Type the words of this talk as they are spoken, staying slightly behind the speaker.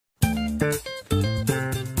Hi,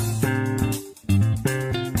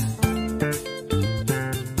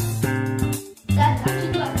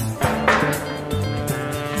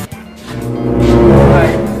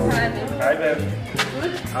 babe.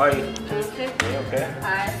 Good? How are you? Okay. Are you okay?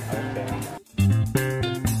 Hi. Okay.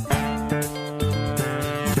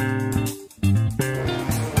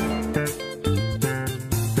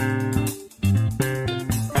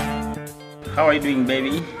 How are you doing,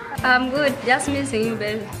 baby? I'm good. Just missing you,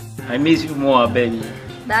 baby. I miss you more, baby.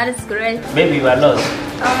 That is great. Baby, you are lost.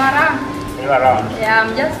 I'm around. You are around. Yeah,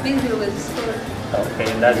 I'm just busy with school.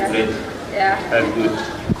 Okay, that's great. Yeah. That's good.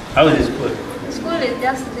 How is the school? School is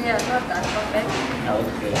just there, not that perfect.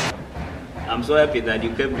 Okay. I'm so happy that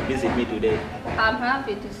you came to visit me today. I'm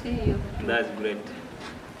happy to see you. That's great.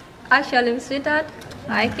 Actually, sweetheart,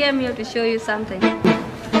 I came here to show you something.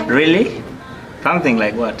 Really? Something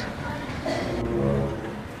like what?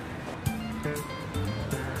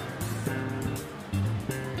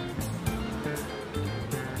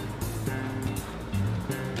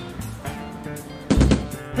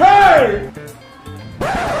 Hey!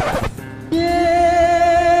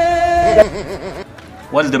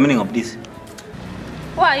 What's the meaning of this?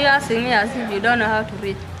 Why are you asking me as if you don't know how to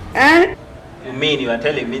read? You mean you are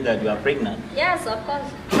telling me that you are pregnant? Yes, of course.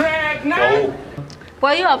 For who?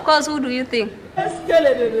 For you, of course, who do you think?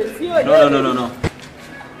 No.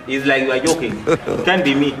 It's like you are joking. It can't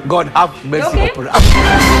be me. God have mercy Okay. upon us.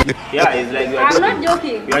 Yeah, it's like you are I'm joking. not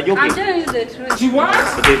joking. You are joking. I'm telling you the truth.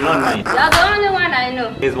 It is not mine. You're the only one I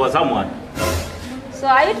know. It's for someone. So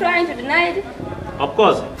are you trying to deny it? Of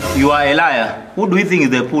course. You are a liar. Who do you think is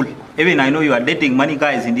the fool? Even I know you are dating many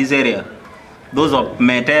guys in this area. Those of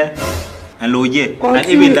Mete and Loje. And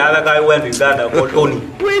even the other guy went with that called Tony.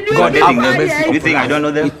 You are dating them. You think I don't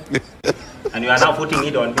know them? And you are now putting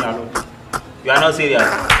it on me alone. You are not serious.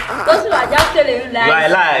 Those who are just telling you lies. You are a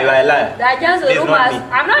liar. You are a liar. They are just It's rumors. not me.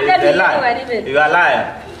 I'm not It's letting a you lie. know anything. You are a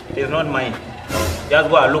liar. It's not mine. Just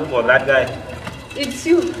go and look for that guy. It's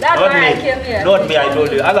you. That's Not why I me. came here. Not me, I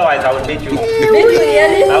told you. Otherwise, I will beat you. Did you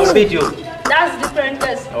really? I will beat you. That's different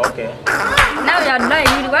case. Okay. Now you are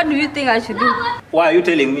lying. What do you think I should do? Why are you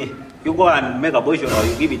telling me? You go and make a potion or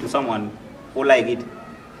you give it to someone who like it.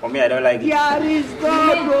 For me, I don't like it. Here is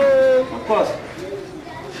God. Of course.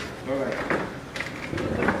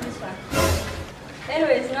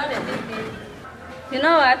 Anyway, it's not a big deal. You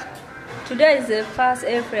know what? Today is the 1st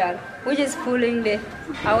April, which is Fooling Day.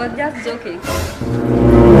 I was just joking.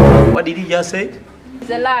 What did you just say? It's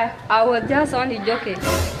a lie. I was just only joking.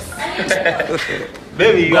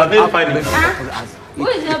 Baby, you are very funny. Huh? Who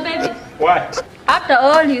is your baby? What? After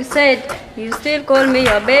all you said, you still call me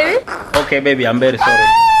your baby? Okay, baby, I'm very sorry.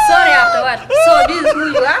 Sorry after what? So this is who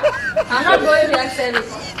you are? I'm not going to accept it.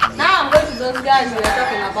 Now I'm going to those guys you were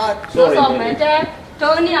talking about. Sorry, those of baby. Mete,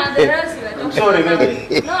 Tony and the rest you were talking Sorry, about.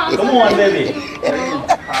 baby. No, I'm Come sorry. on, baby.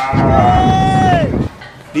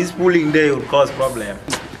 This pulling day will cause problems.